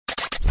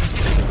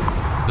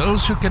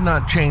Those who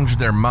cannot change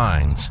their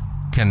minds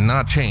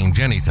cannot change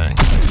anything.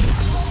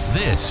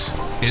 This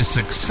is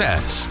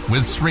Success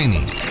with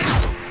Srini.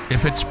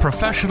 If it's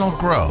professional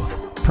growth,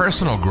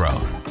 personal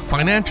growth,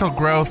 financial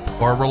growth,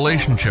 or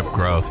relationship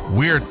growth,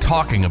 we're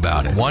talking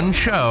about it. One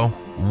show,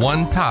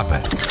 one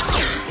topic.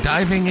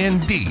 Diving in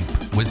deep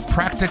with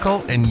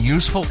practical and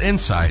useful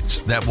insights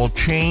that will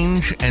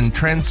change and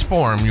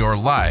transform your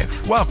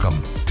life.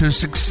 Welcome to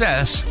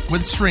Success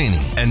with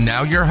Srini. And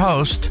now your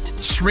host,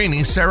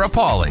 Srini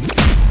Sarapalli.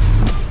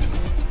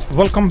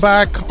 Welcome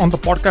back on the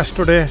podcast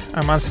today.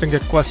 I'm answering a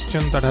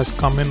question that has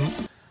come in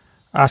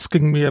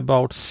asking me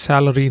about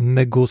salary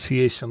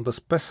negotiation. The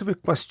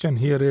specific question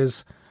here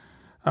is,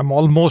 I'm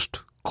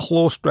almost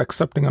close to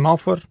accepting an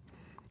offer,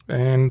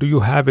 and do you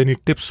have any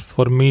tips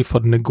for me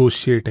for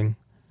negotiating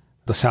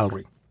the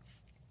salary?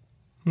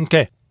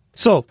 Okay,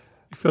 so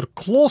if you're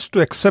close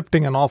to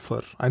accepting an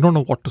offer, I don't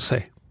know what to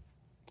say.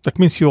 That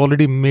means you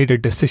already made a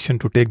decision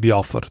to take the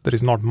offer. There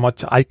is not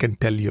much I can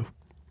tell you.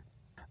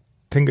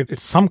 I think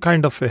it's some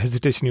kind of a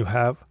hesitation you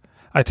have.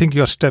 I think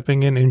you're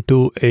stepping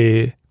into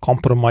a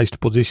compromised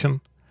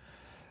position.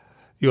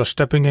 You're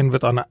stepping in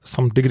with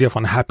some degree of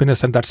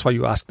unhappiness, and that's why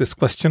you ask this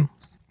question.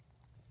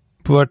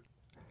 But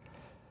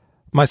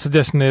my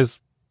suggestion is,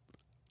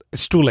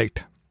 it's too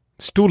late.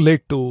 It's too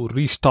late to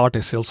restart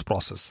a sales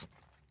process.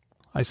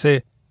 I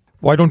say,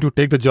 why don't you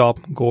take the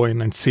job, go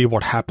in and see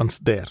what happens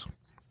there?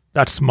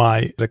 That's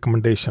my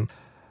recommendation.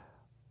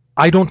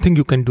 I don't think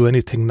you can do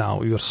anything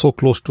now. You're so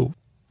close to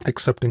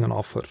accepting an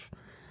offer.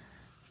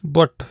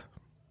 But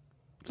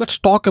let's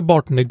talk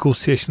about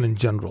negotiation in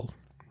general.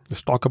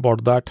 Let's talk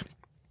about that.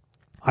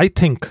 I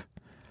think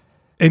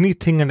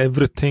anything and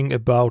everything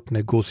about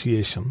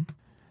negotiation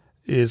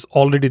is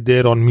already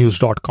there on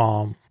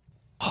muse.com.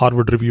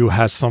 Harvard Review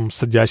has some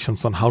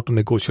suggestions on how to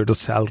negotiate a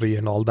salary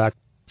and all that.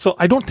 So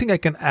I don't think I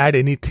can add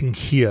anything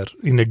here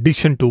in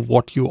addition to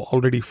what you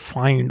already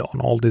find on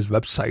all these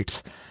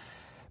websites.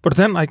 But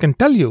then I can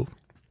tell you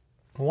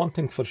one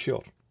thing for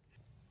sure.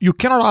 You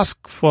cannot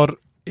ask for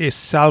a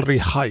salary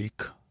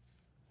hike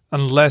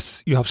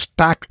unless you have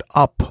stacked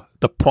up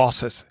the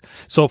process.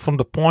 So from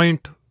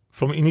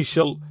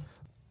initial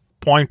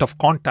point of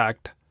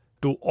contact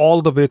to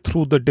all the way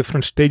through the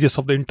different stages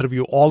of the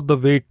interview, all the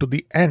way to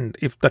the end,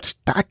 if that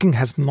stacking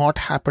has not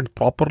happened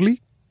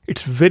properly,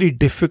 it's very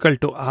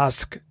difficult to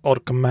ask or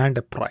command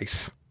a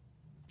price.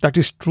 That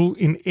is true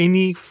in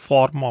any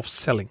form of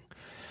selling.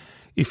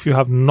 If you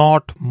have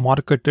not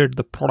marketed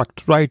the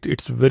product right,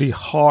 it's very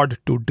hard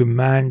to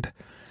demand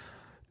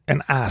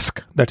an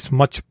ask that's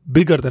much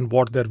bigger than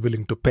what they're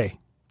willing to pay.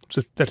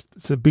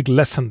 That's a big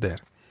lesson there.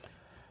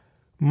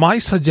 My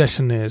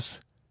suggestion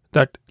is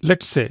that,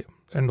 let's say,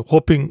 and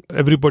hoping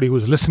everybody who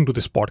is listening to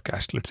this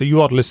podcast, let's say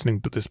you are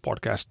listening to this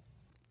podcast,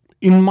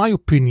 in my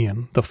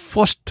opinion, the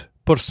first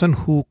person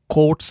who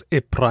quotes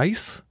a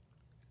price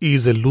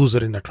is a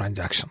loser in a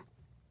transaction.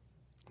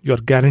 You are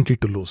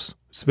guaranteed to lose.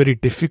 It's very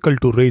difficult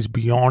to raise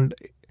beyond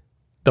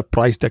the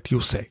price that you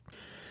say.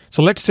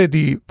 So let's say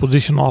the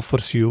position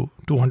offers you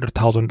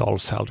 $200,000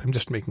 salary. I'm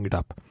just making it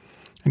up.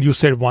 And you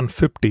said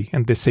 $150,000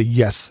 and they say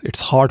yes.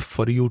 It's hard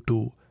for you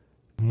to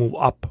move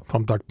up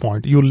from that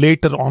point. You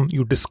later on,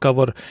 you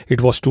discover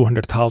it was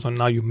 $200,000.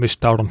 Now you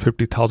missed out on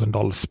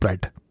 $50,000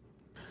 spread.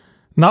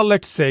 Now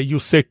let's say you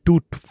say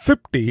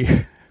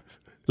 $250,000,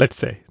 let's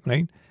say,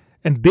 right?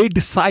 And they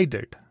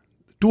decided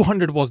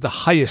 $200,000 was the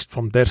highest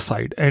from their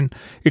side, and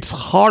it's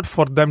hard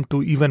for them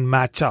to even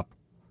match up.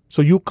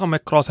 So you come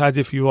across as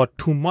if you are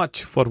too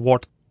much for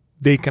what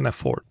they can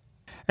afford.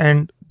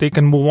 And they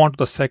can move on to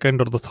the second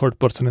or the third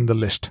person in the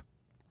list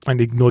and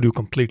ignore you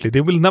completely.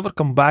 They will never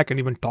come back and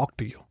even talk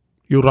to you.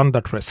 You run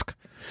that risk.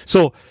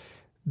 So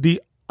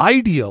the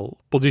ideal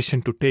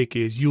position to take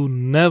is you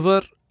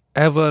never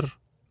ever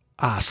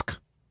ask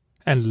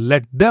and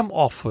let them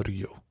offer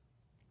you.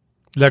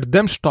 Let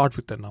them start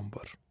with a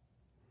number.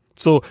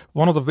 So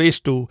one of the ways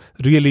to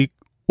really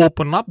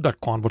open up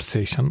that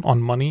conversation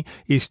on money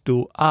is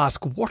to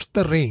ask, what's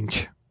the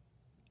range?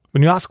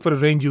 When you ask for a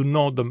range, you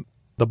know the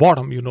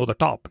bottom, you know the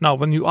top. Now,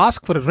 when you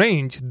ask for a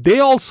range, they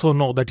also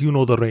know that you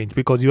know the range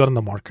because you are in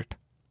the market.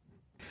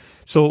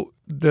 So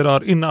there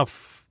are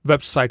enough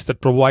websites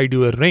that provide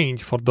you a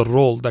range for the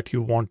role that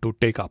you want to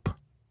take up.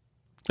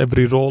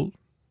 Every role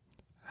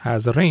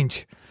has a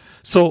range.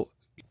 So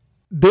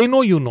they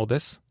know you know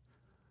this.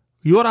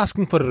 You are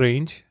asking for a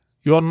range.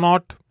 You are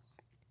not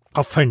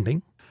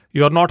offending.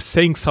 You are not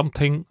saying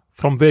something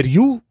from where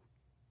you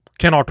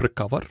cannot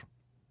recover.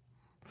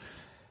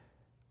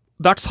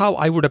 That's how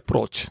I would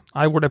approach.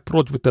 I would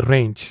approach with a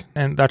range,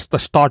 and that's the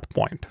start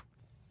point.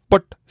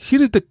 But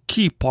here is the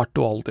key part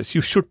to all this.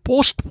 You should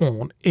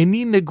postpone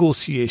any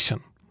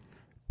negotiation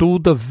to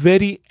the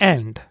very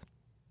end.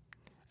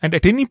 And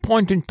at any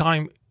point in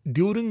time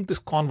during this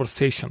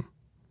conversation,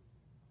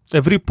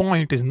 every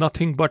point is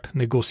nothing but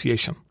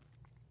negotiation.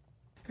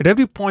 At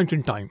every point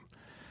in time,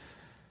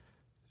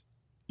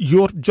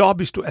 your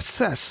job is to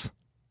assess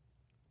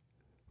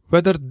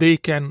whether they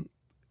can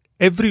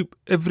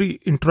every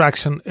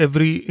interaction,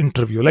 every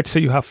interview, let's say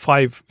you have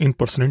 5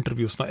 in-person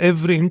interviews. Now,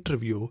 every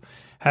interview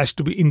has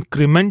to be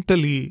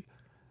incrementally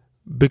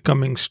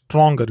becoming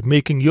stronger,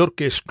 making your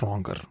case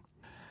stronger.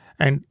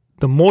 And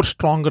the more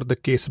stronger the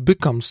case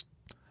becomes,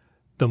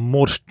 the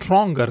more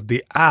stronger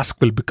the ask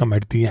will become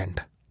at the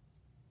end.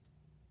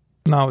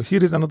 Now,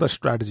 here is another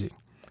strategy.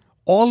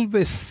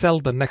 Always sell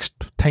the next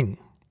thing.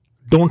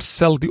 Don't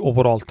sell the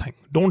overall thing.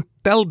 Don't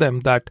tell them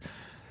that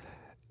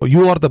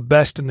you are the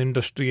best in the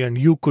industry and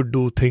you could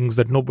do things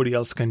that nobody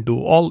else can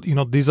do.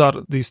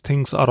 These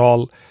things are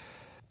all,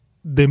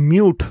 they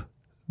mute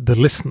the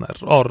listener,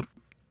 or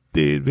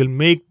they will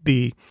make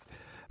the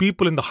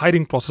people in the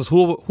hiring process,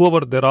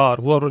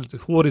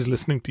 whoever is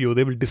listening to you,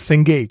 they will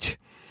disengage.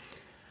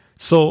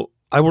 So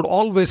I would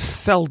always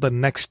sell the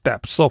next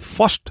step. So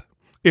first,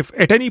 if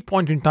at any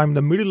point in time, in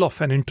the middle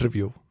of an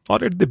interview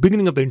or at the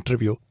beginning of the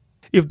interview,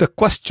 if the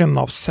question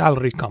of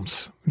salary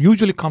comes,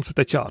 usually comes with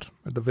HR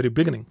at the very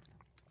beginning,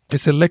 they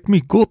say, let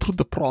me go through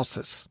the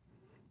process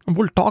and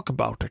we'll talk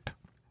about it.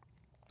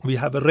 We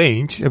have a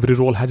range. Every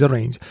role has a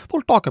range.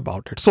 We'll talk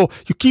about it. So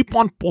you keep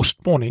on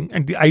postponing.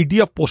 And the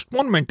idea of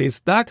postponement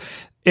is that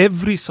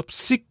every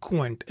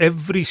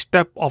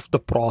step of the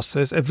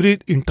process,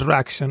 every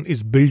interaction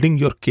is building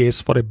your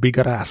case for a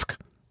bigger ask.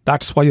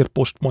 That's why you're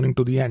postponing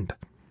to the end.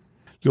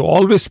 You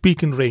always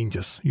speak in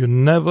ranges. You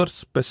never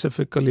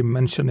specifically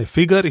mention a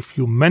figure. If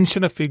you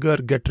mention a figure,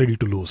 get ready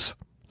to lose.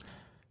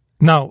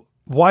 Now,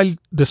 while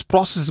this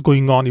process is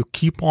going on, you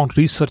keep on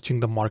researching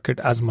the market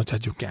as much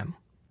as you can.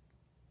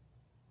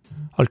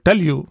 I'll tell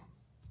you,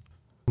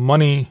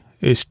 money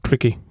is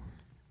tricky.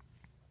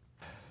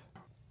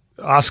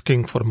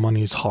 Asking for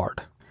money is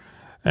hard.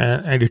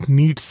 And it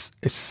needs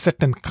a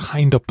certain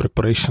kind of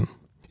preparation.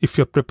 If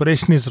your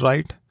preparation is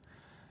right,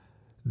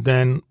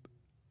 then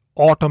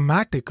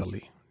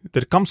automatically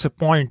there comes a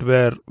point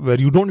where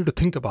you don't need to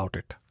think about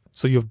it.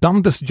 So you've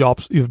done this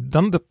job, you've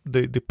done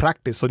the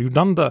practice, or you've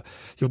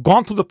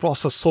gone through the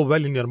process so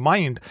well in your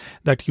mind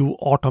that you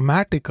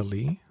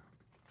automatically,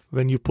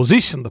 when you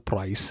position the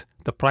price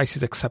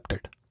is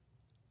accepted.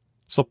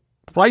 So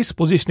price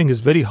positioning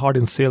is very hard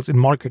in sales, in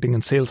marketing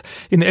and sales,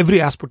 in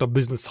every aspect of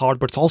business hard,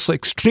 but it's also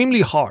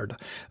extremely hard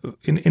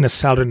in a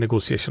salary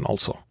negotiation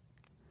also.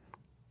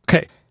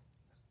 Okay.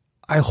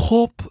 I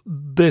hope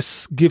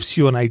this gives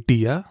you an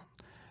idea.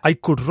 I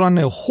could run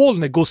a whole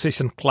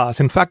negotiation class.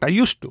 In fact, I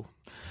used to.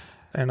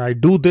 And I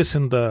do this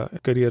in the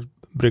career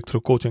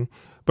breakthrough coaching.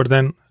 But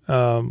then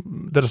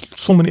there's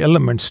so many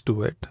elements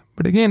to it.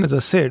 But again, as I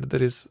said,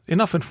 there is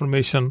enough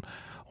information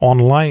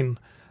online.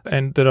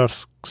 And there are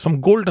some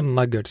golden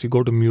nuggets. You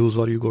go to Muse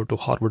or you go to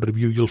Harvard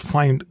Review, you'll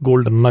find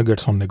golden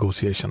nuggets on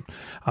negotiation.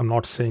 I'm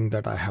not saying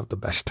that I have the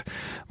best,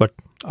 but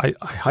I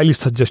highly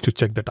suggest you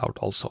check that out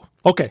also.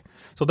 Okay,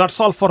 so that's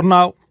all for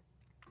now.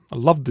 I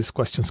love these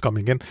questions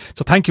coming in.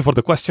 So thank you for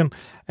the question.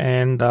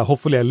 And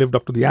hopefully I lived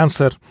up to the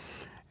answer.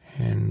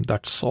 And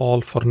that's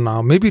all for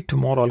now. Maybe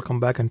tomorrow I'll come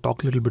back and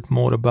talk a little bit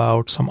more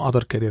about some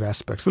other career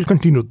aspects. We'll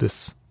continue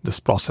this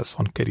process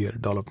on career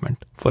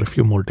development for a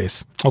few more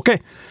days.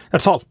 Okay,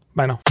 that's all.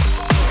 Bye now.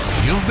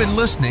 You've been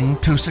listening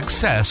to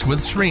Success with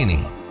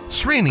Srini.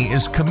 Srini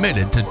is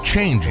committed to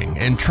changing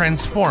and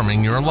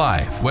transforming your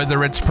life,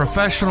 whether it's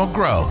professional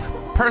growth,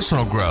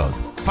 personal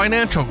growth,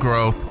 financial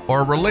growth,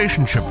 or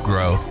relationship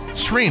growth.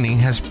 Srini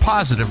has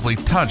positively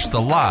touched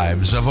the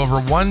lives of over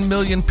 1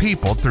 million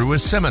people through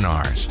his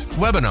seminars,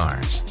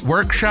 webinars,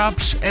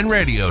 workshops, and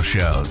radio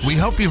shows. We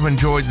hope you've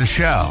enjoyed the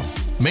show.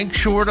 Make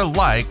sure to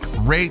like,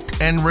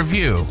 rate, and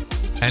review.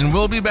 And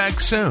we'll be back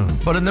soon.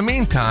 But in the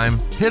meantime,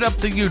 hit up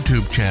the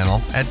YouTube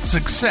channel at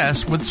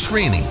Success with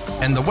Srini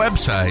and the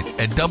website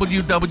at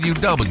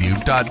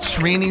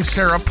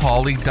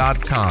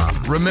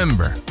www.srinisarapalli.com.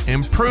 Remember,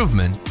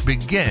 improvement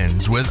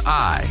begins with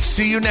I.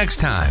 See you next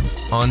time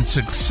on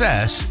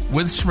Success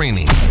with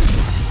Srini.